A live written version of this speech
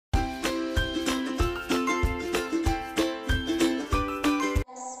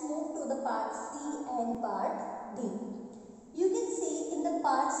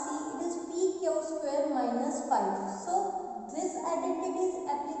part C, it is PQ square minus 5. So this identity is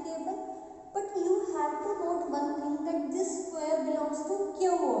applicable, but you have to note one thing, that this square belongs to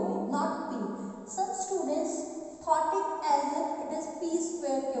Q only, not P. Some students thought it as if it is P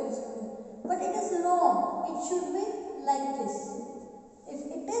square Q square, but it is wrong. It should be like this.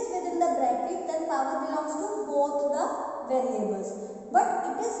 If it is within the bracket, then power belongs to both the variables. But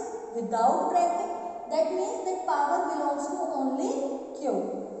it is without bracket, that means that power belongs to only Q.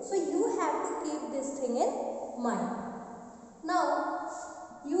 So you have to keep this thing in mind. Now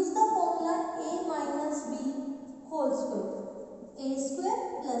use the formula A minus B whole square. A square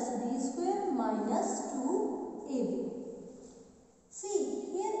plus B square minus 2AB. See,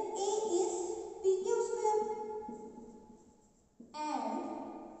 here A is PQ square and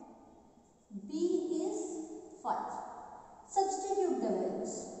B is 5. Substitute the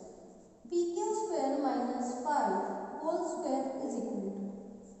values. PQ square minus 5 whole square is equal to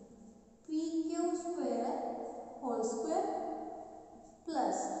PQ square whole square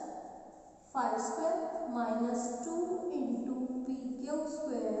plus 5 square minus 2 into PQ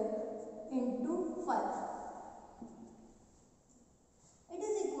square into 5. It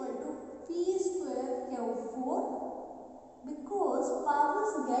is equal to P square Q4, because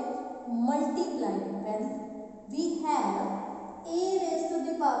powers get multiplied when we have A raised to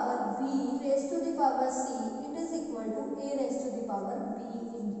the power B raised to the power C. It is equal to A raised to the power B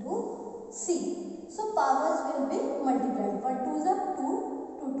into C. So powers will be multiplied. 1 2s are 2,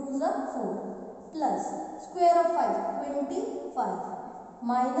 2 2s are 4, plus square of 5, 25,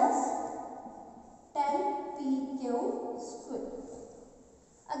 minus 10 PQ square.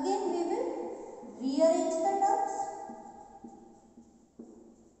 Again we will rearrange the terms.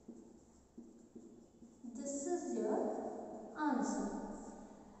 This is your answer.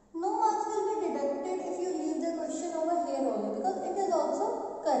 No marks will be deducted if you leave the question over here only, because it is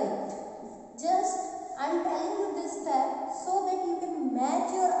also correct. Just I am telling you this step so that you can match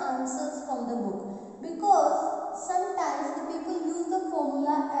your answers from the book, because sometimes the people use the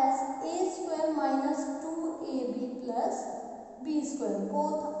formula as A square minus 2AB plus B square.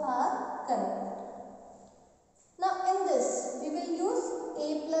 Both are correct. Now in this we will use A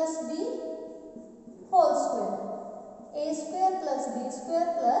plus B whole square. A square plus B square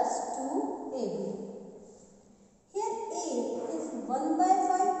plus 2AB. Here A is 1 by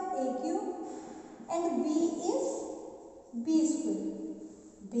 5 A cube and B is B square.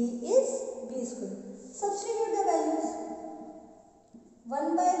 B is B square. Substitute the values.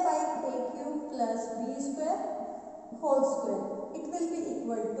 1 by 5 A cube plus B square whole square. It will be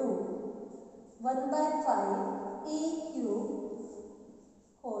equal to 1 by 5 A cube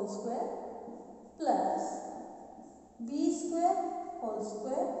whole square plus B square whole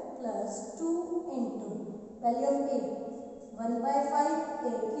square plus 2 into value of A 1 by 5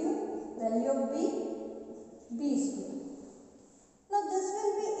 A cube, value of B square. Now this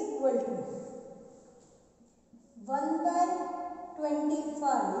will be equal to 1 by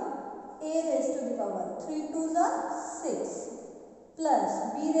 25 A raised to the power 3 2s are 6 plus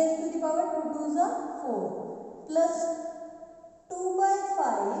B raised to the power 2 2s are 4 plus 2 by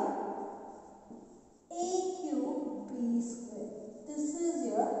 5 A cube B square. This is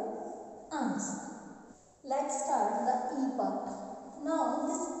your answer. Let's start the E part. Now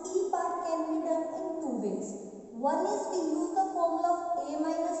this E part can be done in two ways. One is we use the formula of A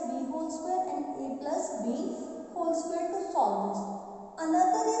minus B whole square and A plus B whole square to solve this.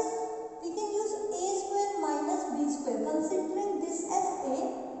 Another is we can use A square minus B square, considering this as A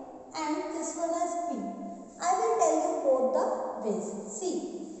and this one as B. I will tell you both the ways. See.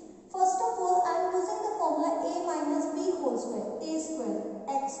 First of all, I am using the formula A minus B whole square. A square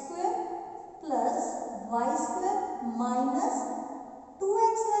x square plus y square minus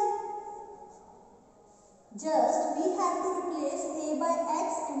 2xy. Just we have to replace A by x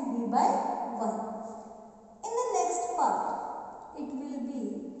and B by y. In the next part, it will be,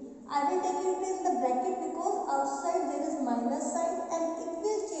 I will take it in the bracket because outside there is minus sign and it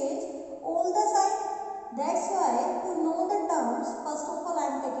will change all the sign. That's why to know the terms, first of all I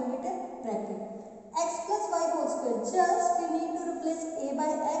am taking it in bracket. X plus y whole square. Just we need to replace A by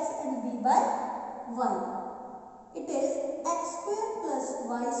x and B by y. It is x square plus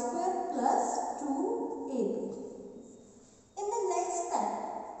y square plus 2ab. In the next step,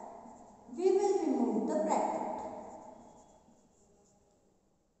 we will remove the bracket.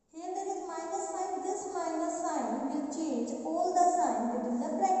 Here there is minus sign. This minus sign will change all the sign within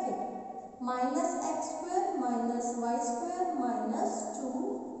the bracket. Minus x square minus y square minus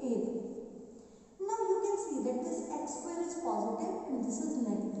 2ab. Now you can see that this x square is positive and this is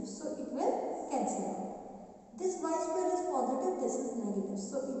negative. So it will cancel out. This y square is positive, this is negative.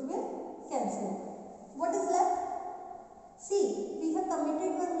 So it will cancel. What is left? See, we have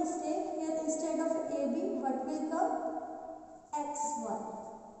committed one mistake here. Instead of AB, what will come? XY.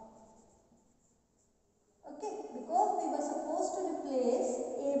 Okay, because we were supposed to replace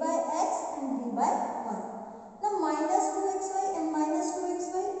A by X and B by Y. Now minus 2xy and minus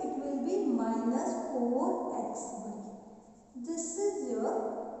 2xy, it will be minus 4xy. This is your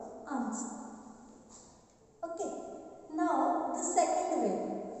answer. Okay, now the second way,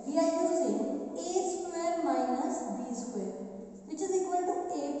 we are using A square minus B square, which is equal to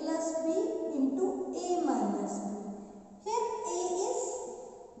A plus B into A minus B. Here A is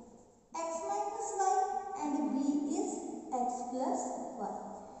x minus y and B is x plus y.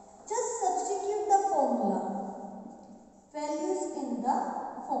 Just substitute the formula, values in the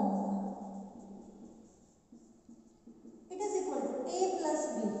formula. It is equal to A plus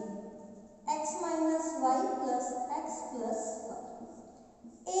B, x minus y plus x plus y.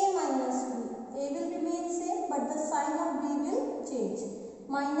 A minus B, A will remain same but the sign of B will change.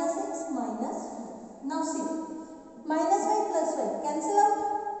 Minus x minus y. Now see, minus y plus y, cancel out.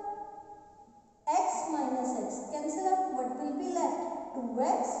 X minus x, cancel out. What will be left?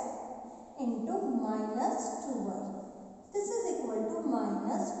 2x into minus 2y. This is equal to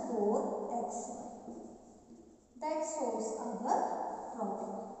minus 4xy. That solves our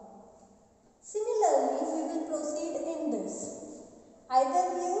problem. Similarly, we will proceed in this. Either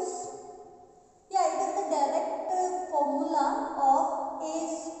use, it is the direct formula of A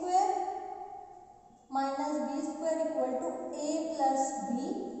square minus B square equal to A plus B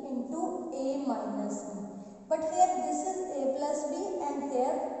into A minus B. But here this is A plus B and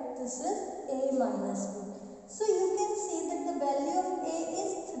here this is A minus B. So you can see that the value of A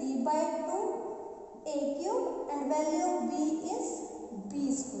is 3 by 2 A cube and value of B is B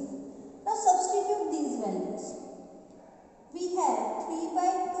square. Now substitute these values. We have 3 by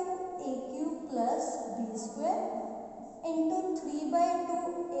 2 A cube plus B square into 3 by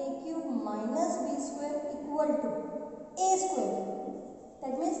 2 A cube minus B square equal to A square.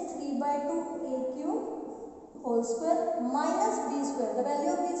 That means 3 by 2 A cube whole square minus B square. The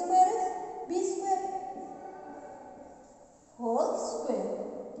value of B square is B square whole square.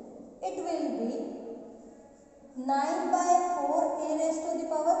 It will be 9 by 4 A raised to the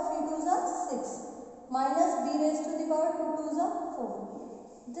power 3 2s are 6 minus B raised to the power 2 2s are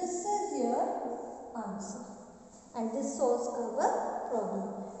 4. This is your answer and this solves our problem.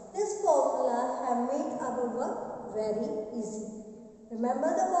 This formula have made our work very easy. Remember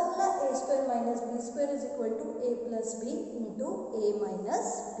the formula, A square minus B square is equal to A plus B into A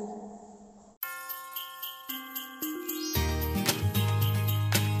minus B.